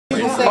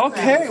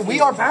Okay, we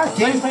are back,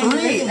 game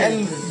 3,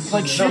 and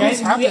like shit has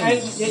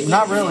happened.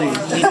 Not really.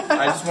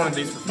 I just wanted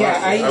these for fun.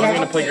 I was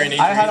gonna play Green 8.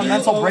 I had a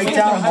mental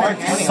breakdown, Mark.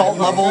 Salt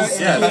levels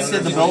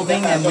infested the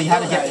building, and we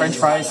had to get French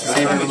fries to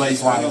save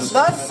everybody's lives.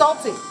 That's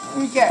salty.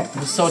 Okay.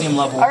 The sodium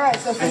level. Alright,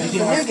 so this is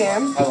the new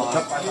game. Oh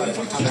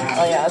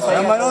yeah, that's why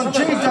And my own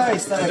jig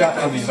dice that I got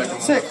from you.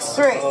 6.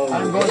 3.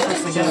 I'm going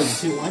 6 again.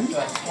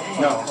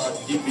 No.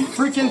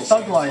 Freaking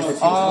thug life.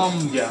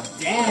 Yeah.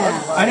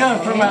 I know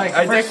from my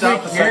like first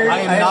week here, I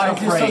am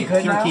not afraid.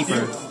 Pure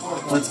keeper.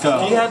 Let's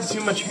go. He had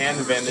too much hand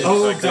advantage.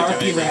 Oh, so I couldn't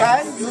do anything.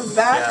 Red, move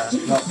back.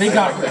 they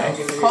got me.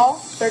 Call.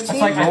 13.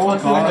 Like I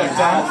told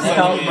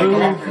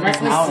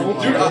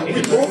you,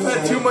 We both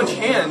had too much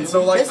hand,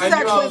 so like This is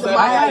actually the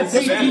I had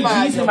 6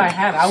 PGs in my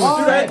hand. I was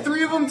Dude, I had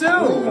 3 of them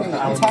too.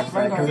 Attack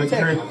Vanguard.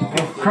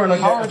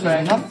 Power does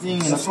nothing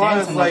and That's why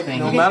stands it's for like, nothing.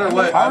 no matter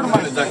what, I'm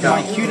gonna deck My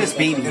out cutest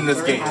baby. in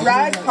this game.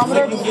 Red,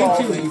 Commodore Ball.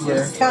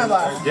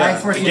 Cannonball. Yeah,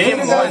 the game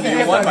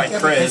won by His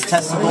Chris.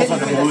 testicles are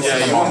the most at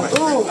the moment.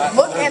 Ooh,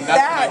 look at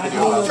that.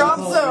 Drop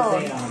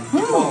zone.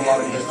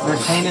 Their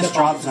cleanest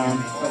drop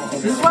zone.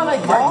 This is why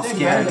like I'm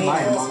scared. Should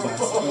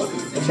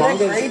I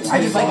grade?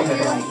 I just like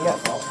it.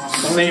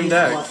 Same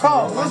deck.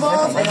 Call. Blue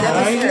balls and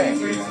Deadly Spirit.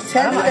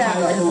 10 to that.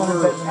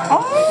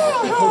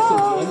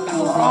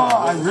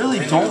 Oh, I really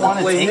don't want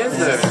to Play take his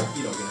this. there.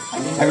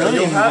 I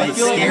really am like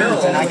scared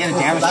and I get a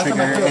damage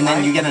trigger and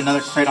then you get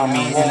another crit on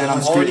me and then I'm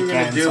All screwed you're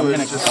gonna again. So do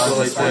I'm is gonna just go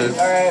like this one. this.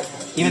 Alright.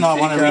 Even though I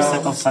want to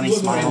reset those sunny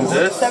smiles.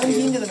 This,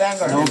 17 to the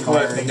Vanguard. No put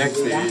card. next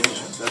stage.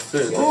 That's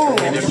it. Ooh,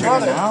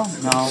 brother. Now?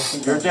 No.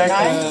 Your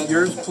deck,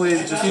 yours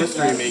plays just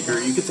History Maker.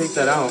 You could take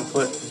that out and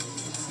put.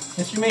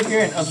 History Maker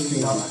and other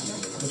things.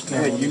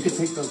 Yeah, you could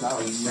take those out.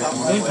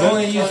 Don't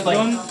only use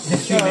like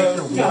History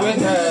Maker.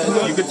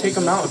 You could take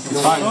them out if you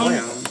don't want to play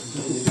them.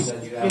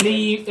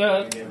 Believe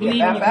Back.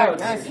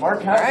 Nice.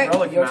 Alright.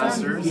 Relic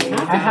Masters.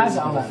 I have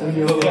all that. Then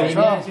you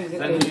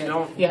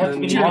don't. You have to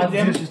believe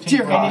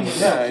them.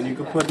 Yeah, and you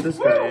could put this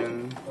guy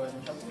in.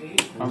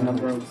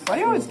 Why do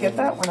you always get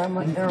that when I'm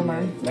like, never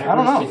mind? I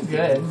don't know.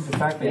 Good. The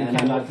fact that you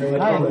cannot do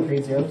it with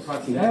grade zeros.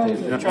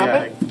 Drop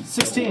it.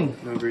 16.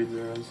 No grade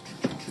zeros.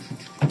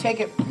 Take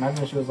it.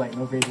 Imagine if she was like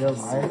no grade zeros.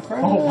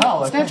 Oh,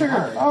 wow. Stand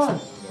trigger. Oh.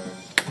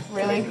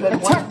 Really? Good.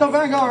 Attack the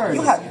Vanguard.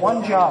 You had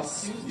one job.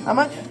 How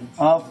much?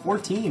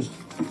 14.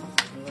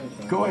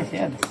 Go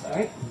ahead.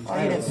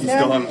 I need it. You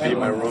still haven't paid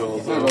my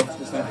royals. I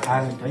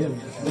haven't played them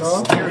yet.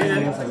 What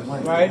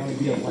am I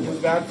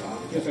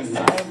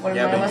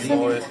Yeah, but missing?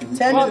 boy. 10 to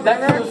the That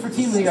Vanguard. goes for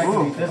Team League. I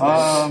can beat this.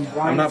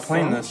 I'm not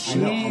playing this.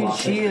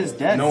 She is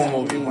dead. No one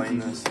will be playing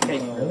this.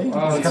 Seventeen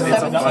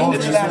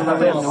It's to just the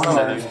really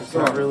Vanguard. It's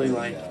not really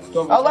like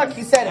Oh look,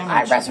 you said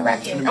I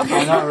resurrection.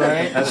 Okay. All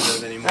right.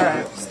 competitive anymore.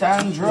 Alright.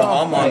 Stand The draw.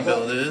 Almond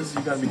build is,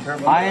 you gotta be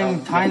careful. I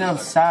am kind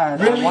of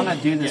sad. I want to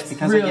do this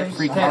because I get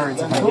free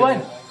cards. If I Who do won?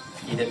 it.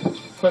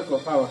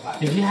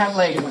 Did you have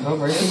like no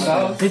mercy?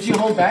 Did you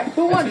hold back?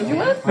 Who won? Did you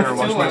win? Better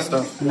watch my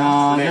stuff.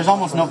 No, there's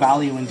almost no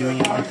value in doing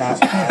it like that.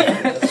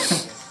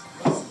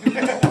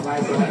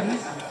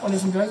 Want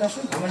some drugs,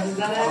 Ashley?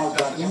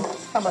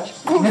 How much?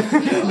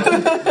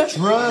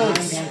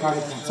 Drugs.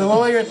 So what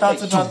were your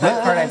thoughts about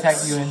that card I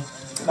tagged you in?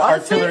 The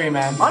Artillery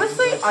Man.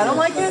 Honestly, I don't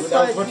like it,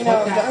 but you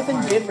know,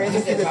 Jonathan did raise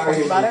a few good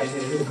points about it.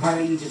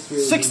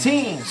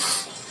 16.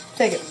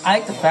 Take it. I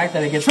like the fact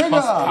that it gets Trigger.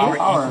 plus power.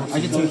 Power. I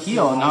get to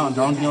heal. No,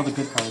 don't heal the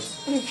good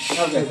cards. Hey,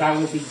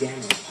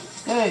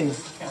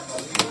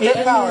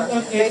 Good power.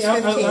 Base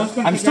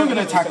 15. I'm still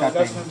gonna attack that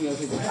thing.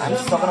 I'm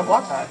still gonna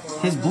block that.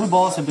 His blue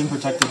balls have been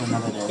protected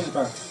another day.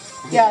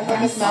 Yeah, he'll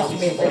just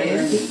masturbate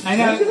later. I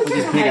know. With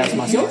his big ass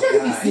muscle.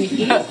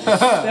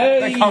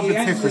 That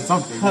compensates for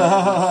something.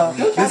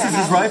 This is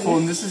his rifle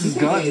and this is his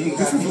gun.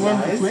 This is the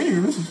one for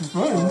playing. This is for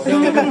fun.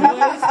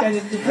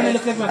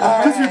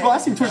 Because you're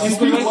blasting towards the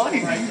speed of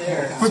light.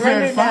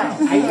 Surrender now.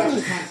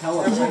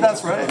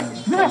 That's right.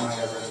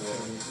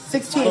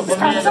 16.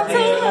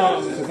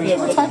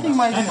 Attacking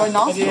my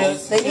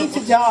nostrils. They need to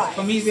die.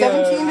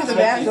 17 to the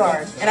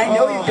Vanguard. And I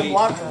know you can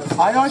block them.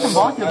 I know I can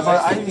block it, but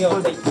I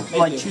would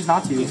like choose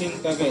not to. Go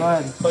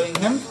ahead.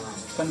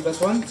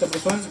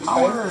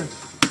 Power.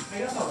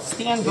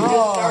 Stand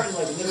draw.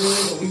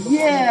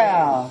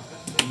 Yeah.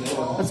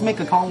 Let's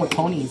make a column with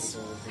ponies.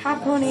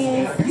 Hot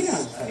ponies.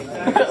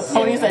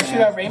 Ponies that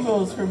shoot out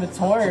rainbows from its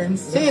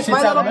horns. See, it's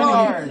my little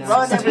car.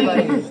 Run,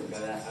 everybody.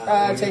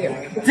 Take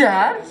it.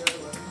 Dad?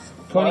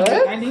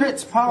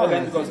 Crits power.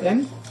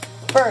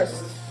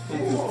 First.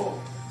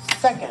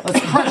 Second. Let's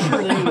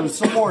pressure you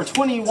some more.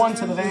 21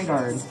 to the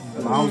Vanguard.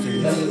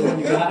 Mausers.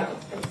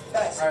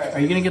 Are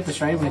you gonna get the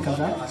shiny when it comes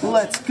out?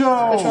 Let's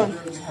go. Which one?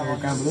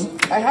 Ground blue?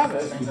 I have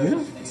it. You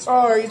do?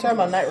 Oh, are you talking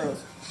about Night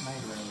Rose?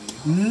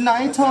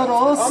 Night I'm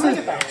gonna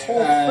get that whole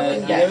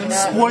freaking deck.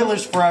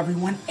 Spoilers for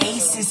everyone.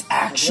 Ace is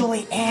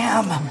actually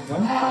Am.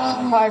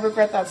 Oh, I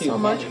regret that so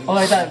much. Oh,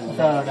 like that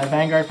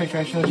Vanguard picture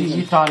I showed you,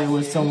 you thought it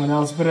was someone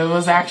else, but it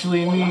was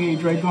actually me,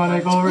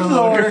 Dragonic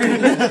Overlord.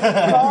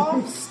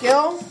 Call,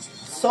 skill,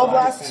 Soul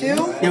Blast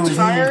 2, It was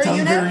entire me,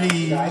 unit,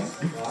 Dungaree.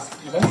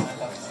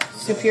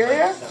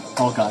 Superior,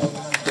 Oh god.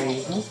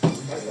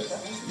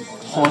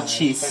 Oh,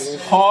 cheese.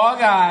 Oh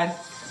god.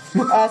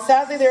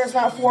 Sadly, there's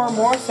not 4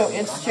 more, so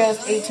it's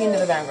just 18 to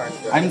the Vanguard.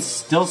 I'm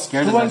still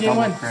scared of Who won that game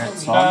double 1? crit,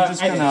 so I'm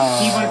just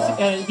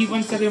gonna He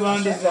won second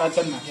round his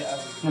turn match.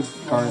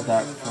 guard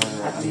that for.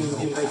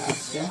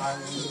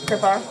 Crit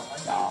fire.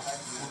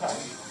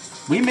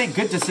 We make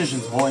good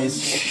decisions,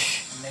 boys.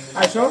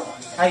 Are you sure?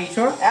 Are you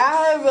sure?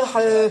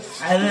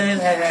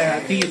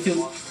 Do you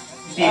too?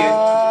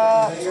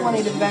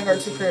 20 to the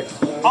Vanguard secret.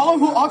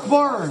 Allahu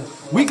Akbar!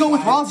 We go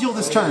with Raziel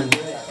this turn.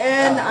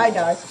 And I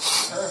die.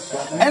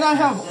 And I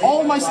have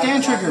all my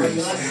stand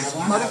triggers.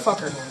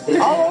 Motherfucker.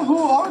 Allahu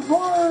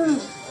Akbar!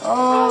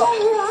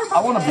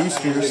 I want a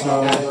booster,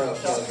 so.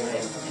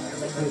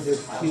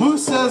 Who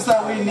says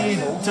that we need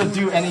to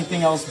do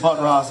anything else but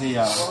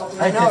Raziel?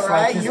 I know,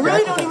 right? You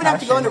really don't even have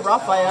to go into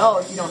Raphael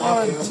if you don't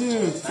have to. 1,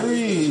 2,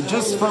 3,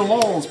 just for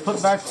lulz,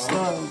 put back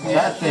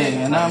that thing,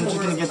 and I'm just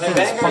gonna get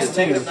this plus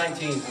 2.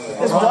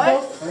 Is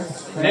what?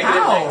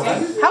 How?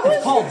 How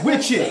is Called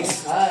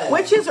witches!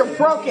 witches are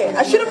broken?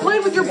 I should have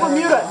played with your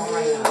Bermuda.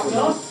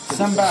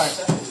 Send back.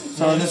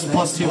 So this is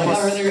plus 2 plus.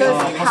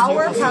 Because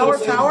power.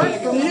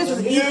 Bermudas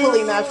was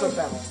equally matched with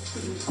them.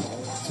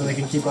 So they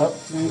can keep up?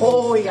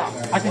 Oh, yeah.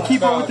 I can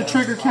keep up with the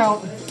trigger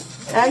count.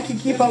 And I can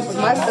keep up with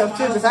my stuff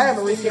too, because I have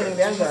a rescaling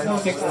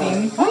Vanguard.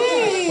 16.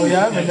 Oh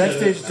yeah, the next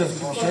stage doesn't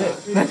do shit.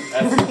 He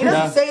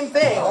does the same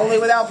thing, only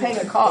without paying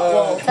a cost.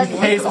 Well, technically,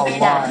 pays a lot.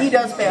 Yeah, he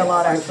does pay a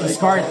lot, actually.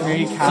 Discard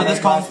 3. So this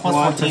column's plus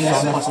 14, this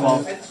is plus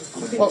 12.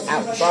 Well,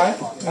 ouch.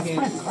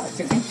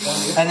 16.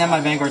 And then my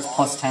Vanguard's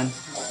plus 10.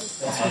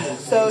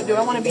 So, do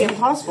I want to be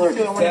impossible or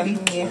do I want to be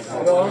me?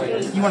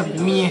 You want to be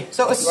me?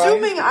 So,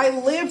 assuming I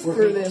live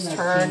through this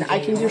turn, I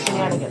can do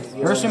shenanigans.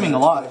 You're assuming a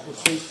lot.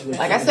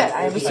 Like I said,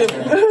 I am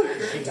assuming.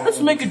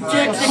 Let's make a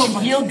deck that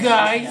can heal,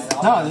 guys.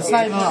 No, this is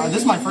not even. This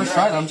is my first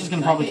try. I'm just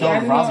gonna probably kill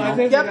it with Raziel.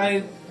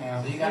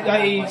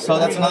 Yep. So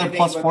that's another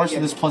plus 4. So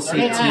this is plus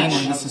 18,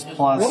 and this is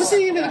plus. What was the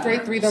name of the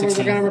grade 3 that we were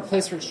 16. going to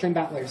replace for Extreme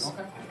Battlers?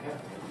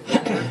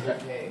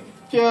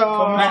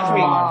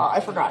 I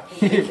forgot.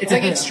 It's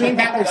like Extreme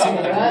Battlers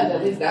something.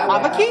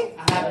 Abaki?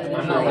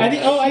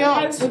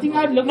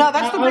 No,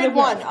 that's the grade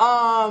 1.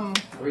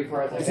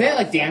 Is it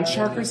like Dan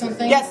Shark or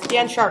something? Yes,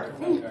 Dan Shark.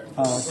 Do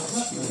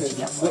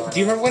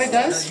you remember what it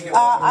does?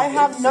 I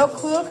have no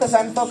clue because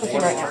I'm focusing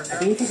right now. I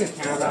think it's a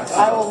camera.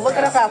 I will look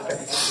it up after.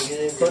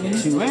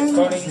 2 in.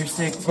 You're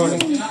 6.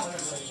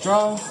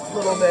 Draw. A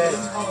little bit.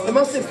 It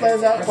mostly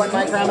flares up when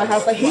my grandma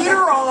has the heater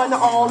on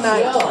all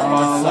night. I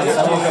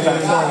woke up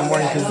at 4 in the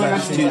morning because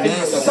Let's do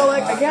this. So,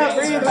 like, I can't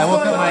breathe. I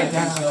woke up my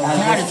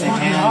Add this to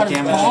hand,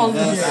 damage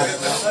this.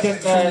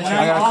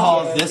 I gotta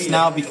call this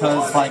now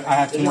because like I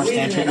have 2 more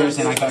stand triggers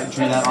and I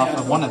drew that off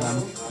of one of them.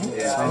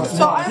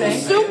 So I'm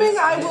assuming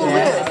I will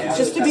live,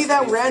 just to be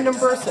that random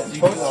person.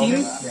 14?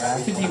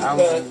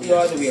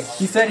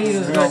 He said he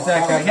was going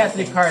to he had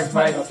 3 cards,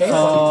 but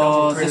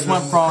So this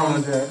went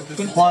from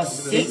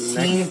plus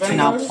 18 to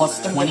now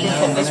plus 20,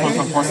 and this went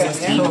from plus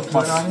 16 to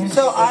plus.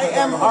 So I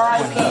am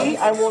RIP.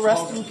 I will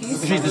rest in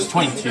peace. Actually, there's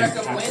 22.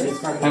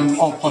 I'm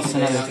all plus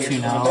another 2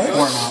 now,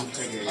 4 now.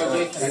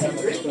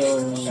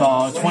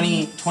 So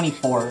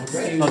 24.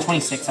 No,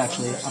 26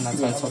 actually on that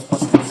side. So it's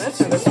plus 26.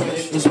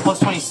 This is plus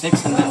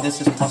 26, and then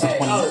this is plus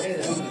 20.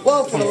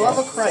 Well, for the love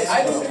of Christ.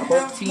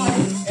 14,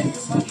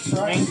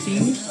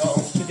 19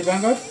 to the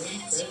Vanguard.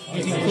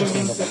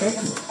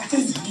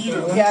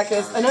 Yeah,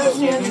 because another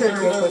stand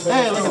trigger.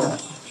 Hey, look at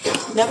that.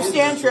 Another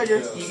stand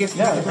trigger.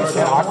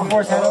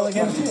 Aquaforce handle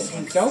again.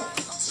 Go.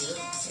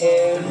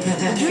 And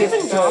Did you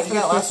even go for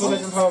that last one?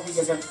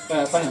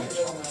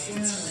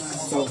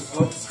 So,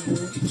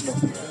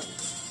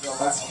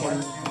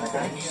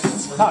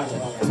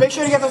 Just make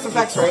sure to get those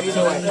effects right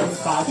either way.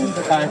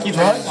 Keep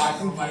drawing.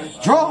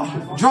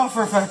 Draw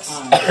for effects.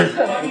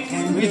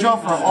 We draw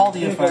for all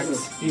the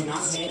effects.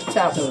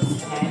 Tap.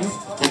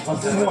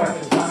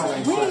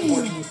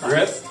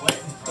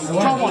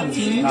 Draw 1.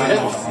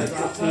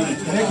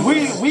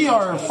 We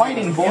are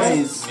fighting,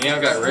 boys. Yeah,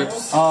 I've got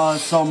rips.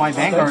 So my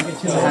Vanguard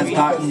has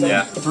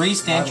gotten 3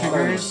 stand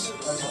triggers.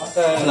 So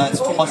that's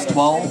plus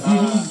 12,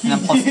 and then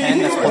plus 10,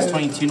 that's plus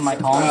 22 to my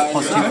columns,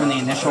 plus 2 from the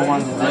initial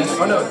one to this.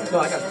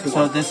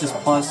 So this is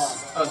plus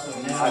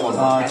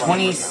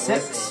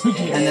 26, and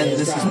then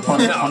this is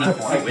plus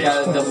 24. We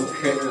had a double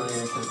crit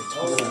earlier.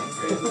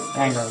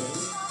 Vanguard.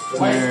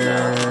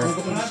 We're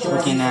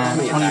looking at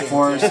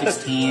 24,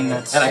 16,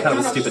 that's And I kind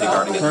of was stupid at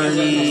guarding it.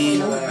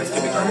 30, I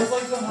stupid guarded it.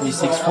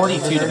 36,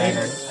 42 to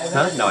Vanguard.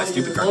 Huh? No, I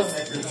stupid guarded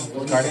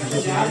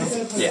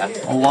it. Yeah.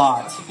 A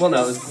lot. Well,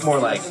 no, it's more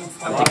like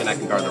I'm thinking I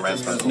can guard the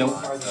rest, but nope.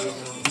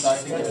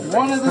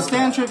 One of the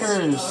stand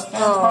triggers.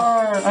 Stand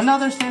card.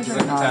 Another stand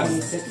trigger.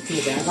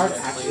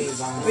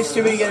 Be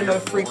stupid to get another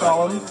free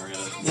column.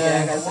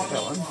 Yeah, guys, I'm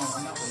killing.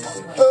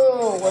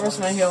 Oh, where's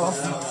my heal?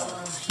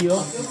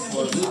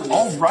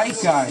 All right,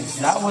 guys,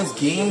 that was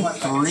game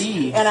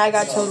 3. And I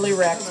got totally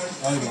wrecked.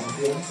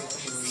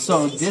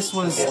 So this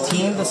was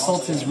Team The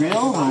Salt Is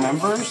Real.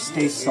 Remember,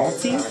 stay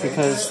salty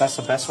because that's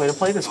the best way to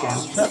play this game.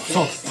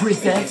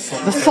 Princess.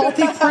 The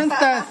Salty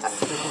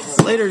Princess.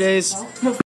 Later days.